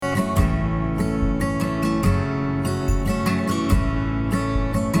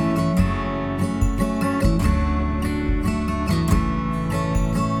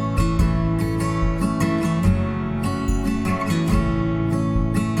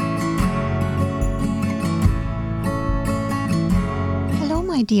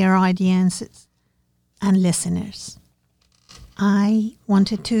my dear audiences and listeners, I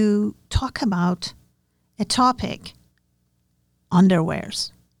wanted to talk about a topic,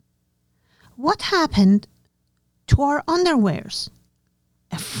 underwears. What happened to our underwears?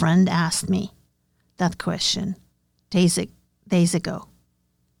 A friend asked me that question days ago.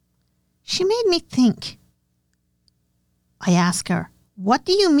 She made me think. I asked her, "What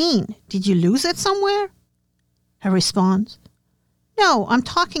do you mean? Did you lose it somewhere?" Her response, "No, I'm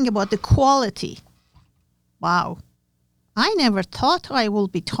talking about the quality." Wow. I never thought I will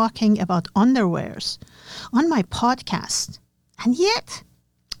be talking about underwears on my podcast. And yet,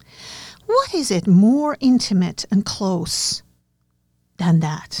 what is it more intimate and close than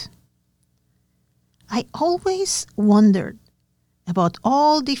that? I always wondered about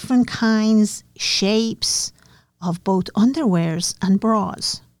all different kinds, shapes of both underwears and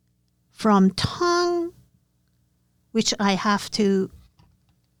bras. From tongue, which I have to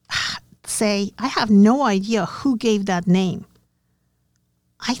say, I have no idea who gave that name.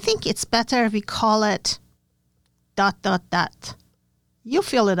 I think it's better if we call it ... You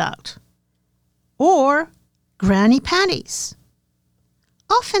fill it out. Or granny panties.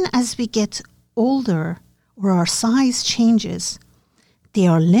 Often as we get older or our size changes,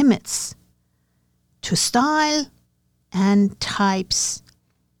 there are limits to style and types.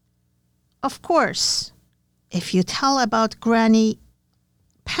 Of course, if you tell about granny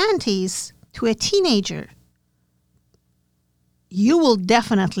panties to a teenager, you will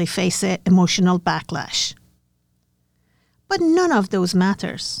definitely face an emotional backlash. But none of those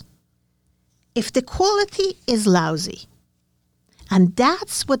matters. If the quality is lousy, and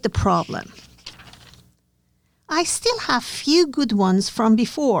that's what the problem. I still have few good ones from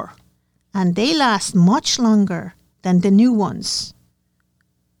before, and they last much longer than the new ones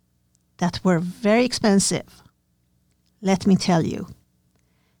that were very expensive. Let me tell you,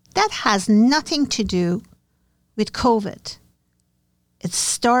 that has nothing to do with COVID. It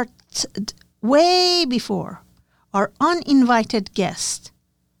started way before our uninvited guest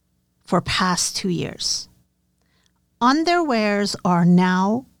for past 2 years. Underwears are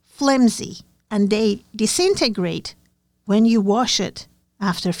now flimsy and they disintegrate when you wash it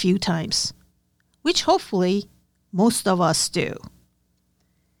after a few times, which hopefully most of us do.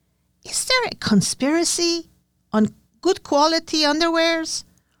 Is there a conspiracy on good quality underwears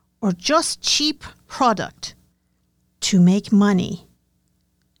or just cheap product to make money?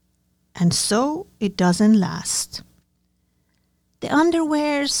 And so it doesn't last. The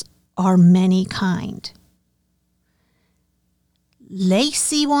underwears are many kind.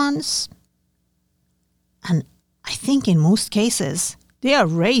 Lacy ones, and I think in most cases they are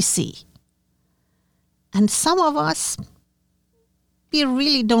racy. And some of us, we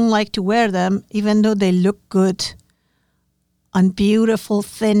really don't like to wear them even though they look good on beautiful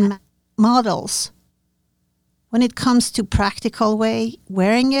thin models. When it comes to practical way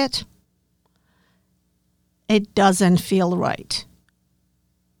wearing it, it doesn't feel right.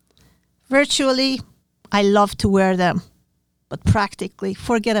 Virtually, I love to wear them, but practically,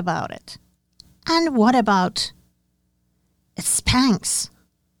 forget about it. And what about Spanx?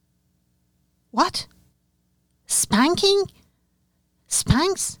 What? Spanking?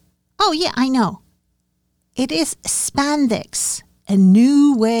 Spanx? Oh yeah, I know. It is spandex, a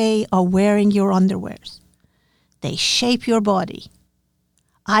new way of wearing your underwears. They shape your body.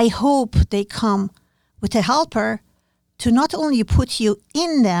 I hope they come with a helper to not only put you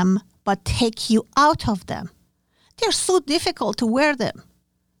in them, but take you out of them. They're so difficult to wear them.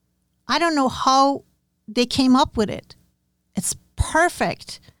 I don't know how they came up with it. It's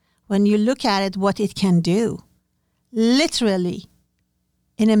perfect when you look at it, what it can do. Literally,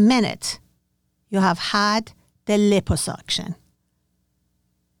 in a minute, you have had the liposuction.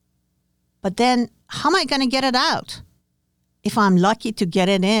 But then, how am I going to get it out if I'm lucky to get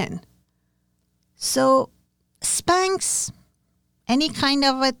it in? So, Spanx, any kind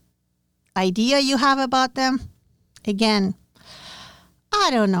of a idea you have about them? Again, I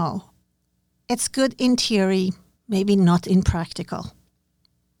don't know. It's good in theory, maybe not in practical.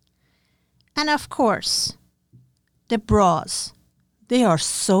 And of course, the bras, they are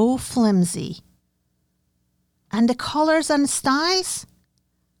so flimsy. And the colors and styles,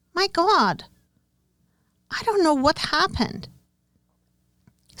 my God, I don't know what happened.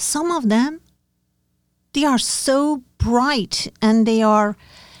 Some of them, they are so bright and they are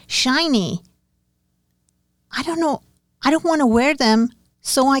shiny. I don't know. I don't want to wear them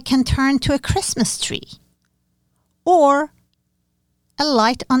so I can turn to a Christmas tree or a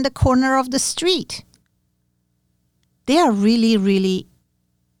light on the corner of the street. They are really, really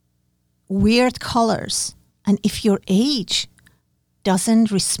weird colors. And if your age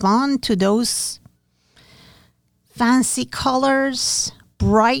doesn't respond to those fancy colors,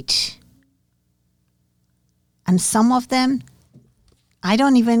 bright. And some of them, I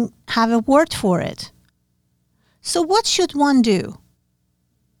don't even have a word for it. So what should one do?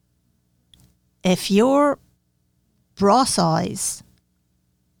 If your bra size,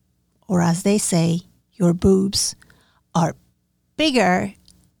 or as they say, your boobs, are bigger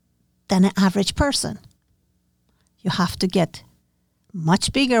than an average person, you have to get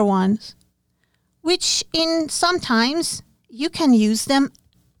much bigger ones, which in sometimes you can use them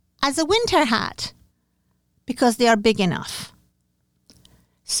as a winter hat because they are big enough.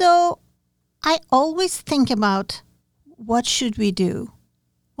 So I always think about what should we do?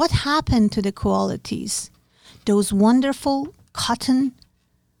 What happened to the qualities? Those wonderful cotton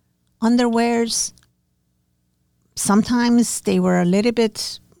underwears, sometimes they were a little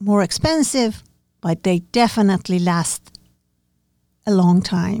bit more expensive, but they definitely last a long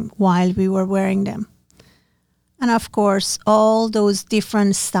time while we were wearing them. And of course, all those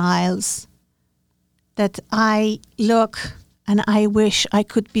different styles that I look and I wish I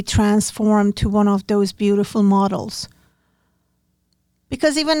could be transformed to one of those beautiful models.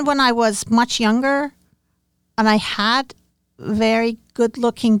 Because even when I was much younger and I had a very good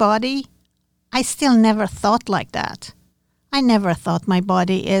looking body, I still never thought like that. I never thought my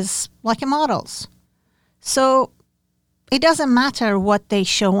body is like a model's. So it doesn't matter what they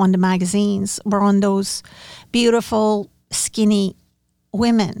show on the magazines or on those beautiful, skinny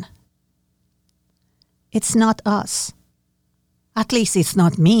women. It's not us. At least it's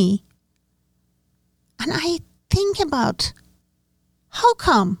not me. And I think about how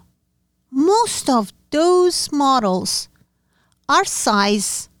come most of those models are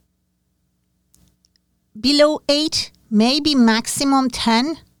size below 8, maybe maximum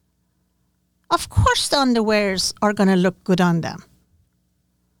 10. Of course the underwears are going to look good on them.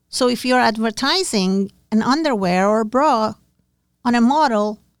 So if you're advertising an underwear or bra on a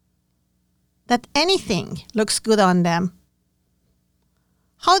model that anything looks good on them,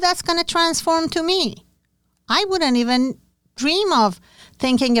 how that's going to transform to me? I wouldn't even dream of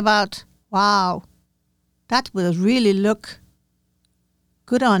thinking about, wow, that will really look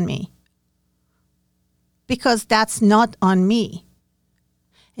good on me. Because that's not on me.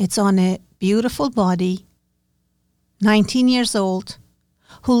 It's on a beautiful body, 19 years old,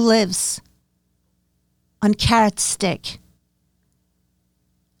 who lives on carrot stick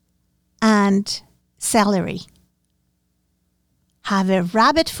and celery, have a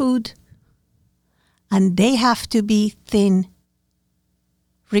rabbit food, and they have to be thin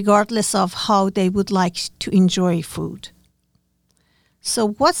regardless of how they would like to enjoy food. So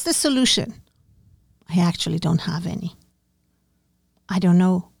what's the solution? I actually don't have any. I don't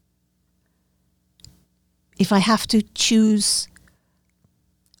know. If I have to choose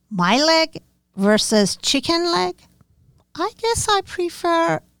my leg versus chicken leg, I guess I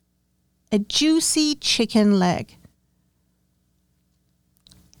prefer a juicy chicken leg.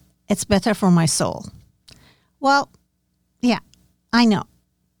 It's better for my soul. Well, yeah, I know.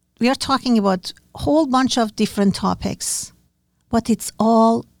 We are talking about a whole bunch of different topics, but it's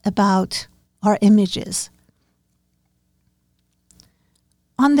all about our images.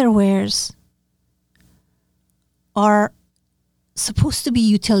 Underwears are supposed to be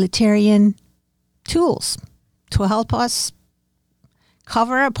utilitarian tools to help us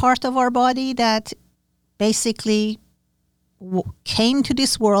cover a part of our body that basically came to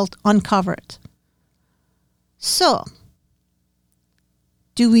this world uncovered. So,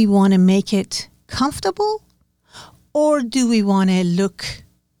 do we want to make it comfortable, or do we want to look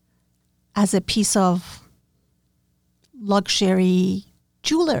as a piece of luxury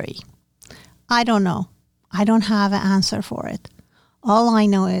jewelry? I don't know. I don't have an answer for it. All I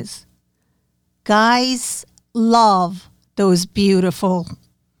know is guys love those beautiful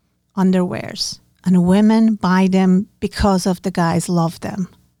underwears, and women buy them because of the guys love them.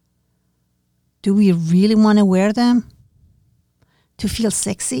 Do we really want to wear them to feel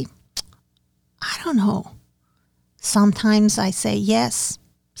sexy? I don't know. Sometimes I say yes.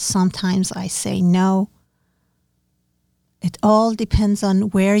 Sometimes I say no. It all depends on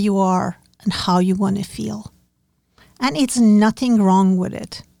where you are and how you want to feel. And it's nothing wrong with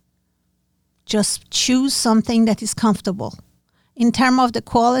it. Just choose something that is comfortable. In terms of the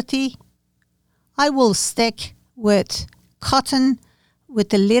quality, I will stick with cotton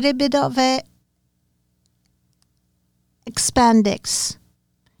with a little bit of a expandex,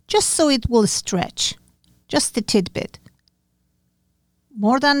 just so it will stretch, just a tidbit.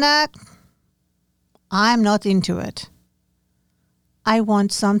 More than that, I'm not into it. I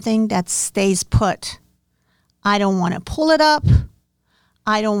want something that stays put. I don't want to pull it up.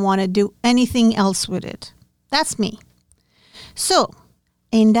 I don't want to do anything else with it. That's me. So,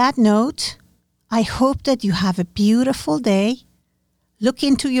 in that note, I hope that you have a beautiful day. Look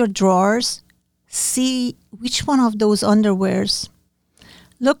into your drawers. See which one of those underwears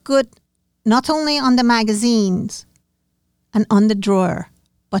look good not only on the magazines and on the drawer,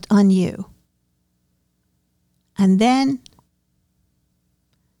 but on you. And then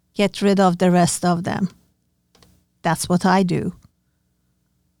get rid of the rest of them. That's what I do.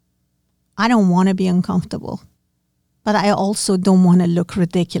 I don't want to be uncomfortable, but I also don't want to look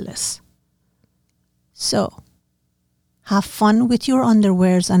ridiculous. So, have fun with your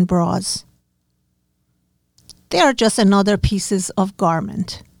underwears and bras. They are just another pieces of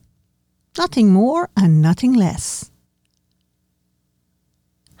garment. Nothing more and nothing less.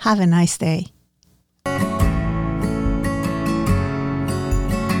 Have a nice day.